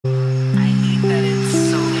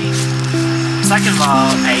Second of all,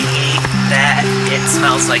 I hate that it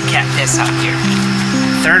smells like cat piss out here.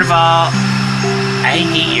 Third of all, I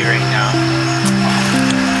hate you right now.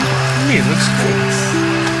 It looks great.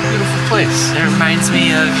 Beautiful place. It reminds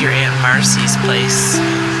me of your Aunt Marcy's place.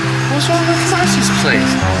 What's wrong with Marcy's place?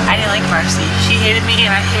 I didn't like Marcy. She hated me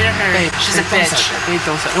and I hated her. Babe, she's a bitch. Babe,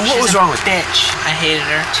 don't say that. And what was wrong with bitch? I hated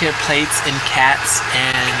her. She had plates and cats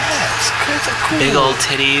and cats are cool. big old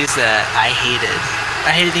titties that I hated. I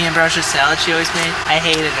hated the ambrosia salad she always made. I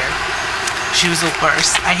hated her. She was the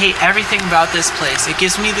worst. I hate everything about this place. It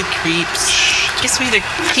gives me the creeps. It gives me the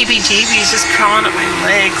heebie-jeebies just crawling up my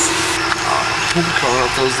legs. I'm crawling up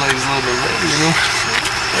those legs a little bit later, you know?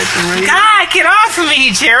 God, get off of me,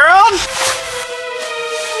 Gerald!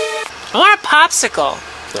 I want a popsicle.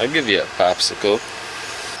 I'll give you a popsicle.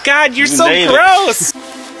 God, you're so gross!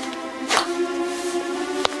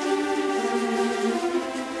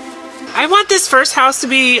 I want this first house to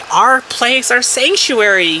be our place, our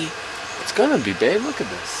sanctuary. It's gonna be, babe. Look at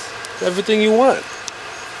this. It's everything you want.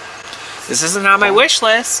 This isn't on my wish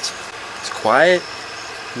list. It's quiet.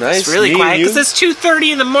 Nice. It's really quiet because it's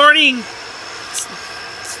 2:30 in the morning.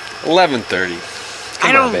 11:30.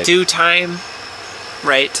 I don't do time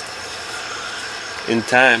right. In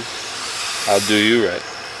time, I'll do you right.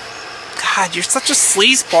 God, you're such a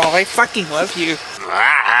sleazeball. I fucking love you.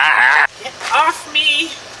 Get off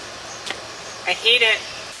me. I hate it.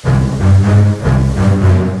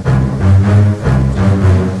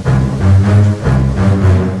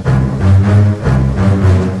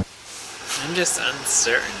 I'm just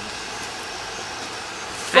uncertain.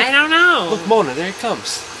 I don't know. Look, Mona, there it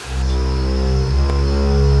comes.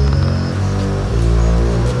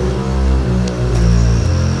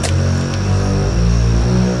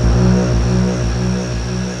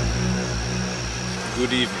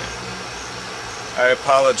 Good evening. I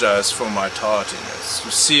apologize for my tardiness.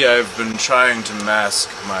 You see, I've been trying to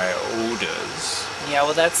mask my odors. Yeah,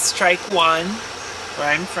 well that's strike one. Where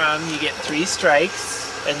I'm from, you get 3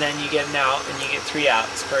 strikes, and then you get an out, and you get 3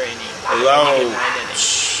 outs per inning.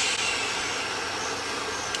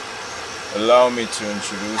 Allow me to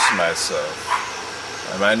introduce myself.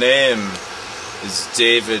 My name is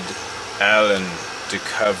David Allen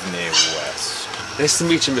Duchovny West. Nice to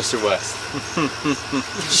meet you, Mr. West.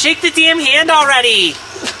 Shake the damn hand already!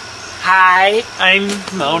 Hi, I'm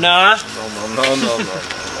Mona. No.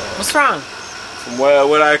 What's wrong? From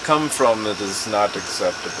where I come from, it is not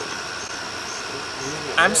acceptable.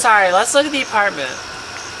 I'm sorry, let's look at the apartment.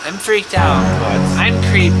 I'm freaked out. What? I'm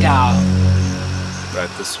creeped out.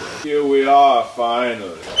 Right this way. Here we are,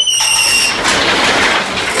 finally.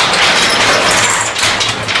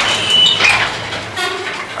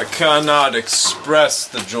 I cannot express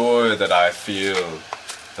the joy that I feel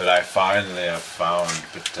that I finally have found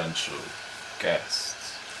potential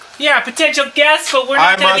guests. Yeah, potential guests, but we're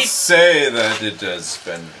not I must say that it has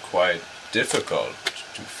been quite difficult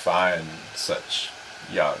to find such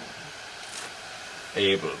young,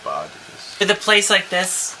 able bodies. With a place like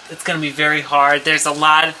this, it's gonna be very hard. There's a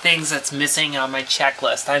lot of things that's missing on my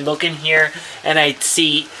checklist. I look in here and I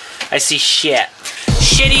see shit.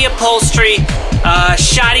 Shitty upholstery,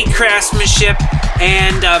 shoddy craftsmanship,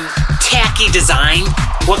 and tacky design.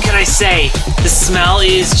 What can I say? The smell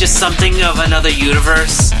is just something of another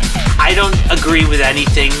universe. I don't agree with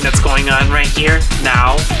anything that's going on right here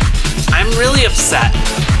now. I'm really upset.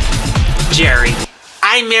 Gerry,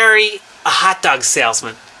 I marry a hot dog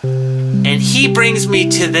salesman, and he brings me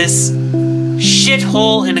to this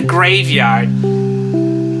shithole in a graveyard.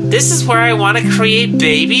 This is where I want to create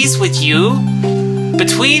babies with you?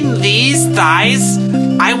 Between these thighs,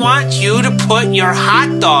 I want you to put your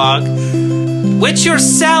hot dog, which you're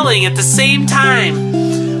selling at the same time.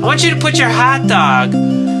 I want you to put your hot dog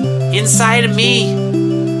inside of me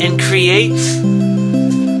and create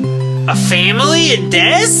a family in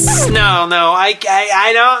this? No, I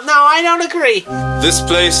don't agree. This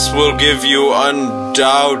place will give you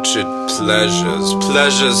undoubted pleasures.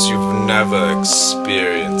 Pleasures you've never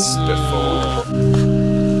experienced before.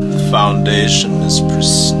 The foundation is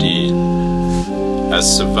pristine.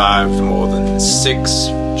 Has survived more than 6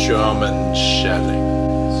 German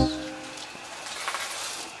shellings.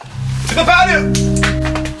 To the patio!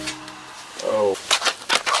 Oh.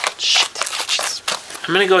 Shit.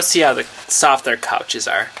 I'm gonna go see how soft their couches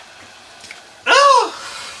are. Oh!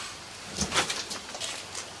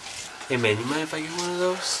 Hey man, you mind if I get one of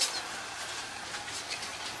those?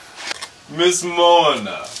 Miss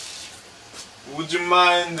Mona, would you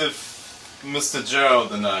mind if Mr.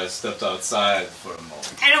 Gerald and I stepped outside for a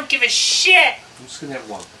moment? I don't give a shit! I'm just gonna have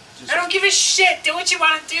one. I don't give a shit! Do what you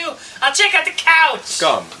want to do! I'll check out the couch!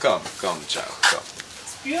 Come, child, come.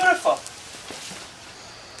 It's beautiful.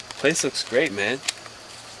 place looks great, man.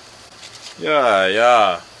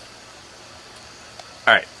 Yeah.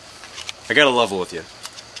 Alright. I gotta level with you.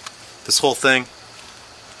 This whole thing,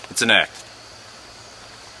 it's an act.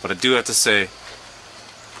 But I do have to say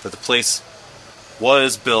that the place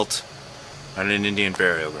was built on an Indian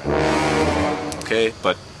burial ground. Okay,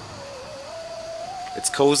 but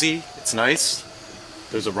it's cozy, it's nice.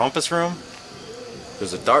 There's a rumpus room.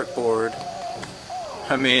 There's a dartboard.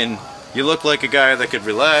 I mean, you look like a guy that could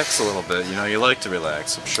relax a little bit. You know, you like to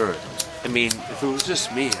relax, I'm sure. I mean, if it was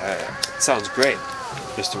just me, it sounds great,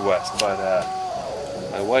 Mr. West, but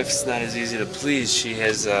my wife's not as easy to please. She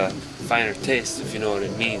has finer taste, if you know what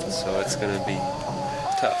it means, so it's gonna be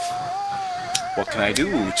tough. What can I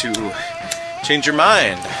do to change your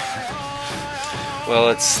mind? Well,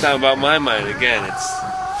 it's not about my mind again, it's...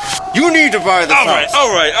 You need to buy the house!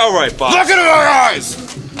 Alright, boss. Look into my eyes!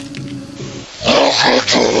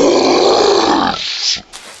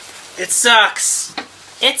 It sucks.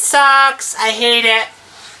 It sucks. I hate it.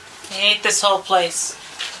 I hate this whole place.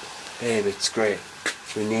 Babe, it's great.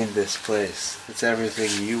 We need this place. It's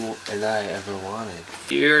everything you and I ever wanted.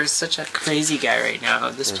 You're such a crazy guy right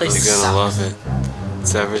now. This place You're sucks. gonna love it.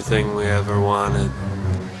 It's everything we ever wanted.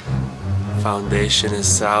 Foundation is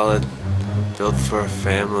solid. Built for a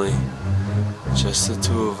family. Just the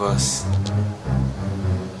two of us.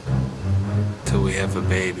 Till we have a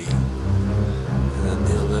baby. And then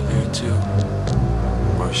they'll live here too.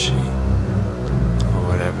 Or she. Or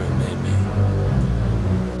whatever it may be.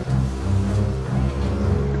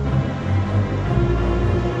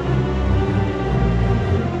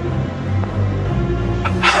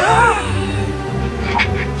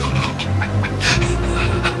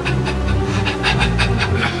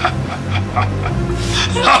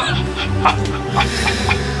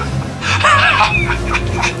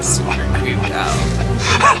 Super creeped out.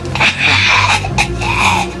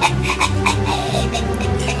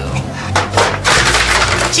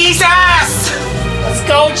 Jesus! Let's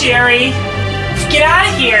go, Gerry. Get out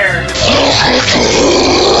of here.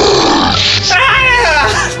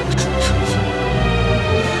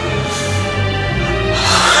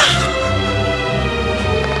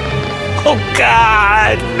 Oh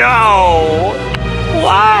God, no!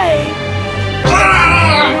 Why?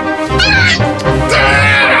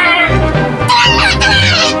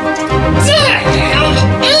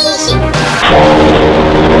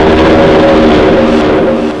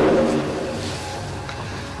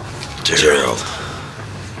 Gerald,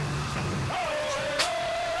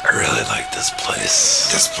 I really like this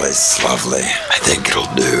place. This place is lovely. I think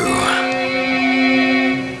it'll do.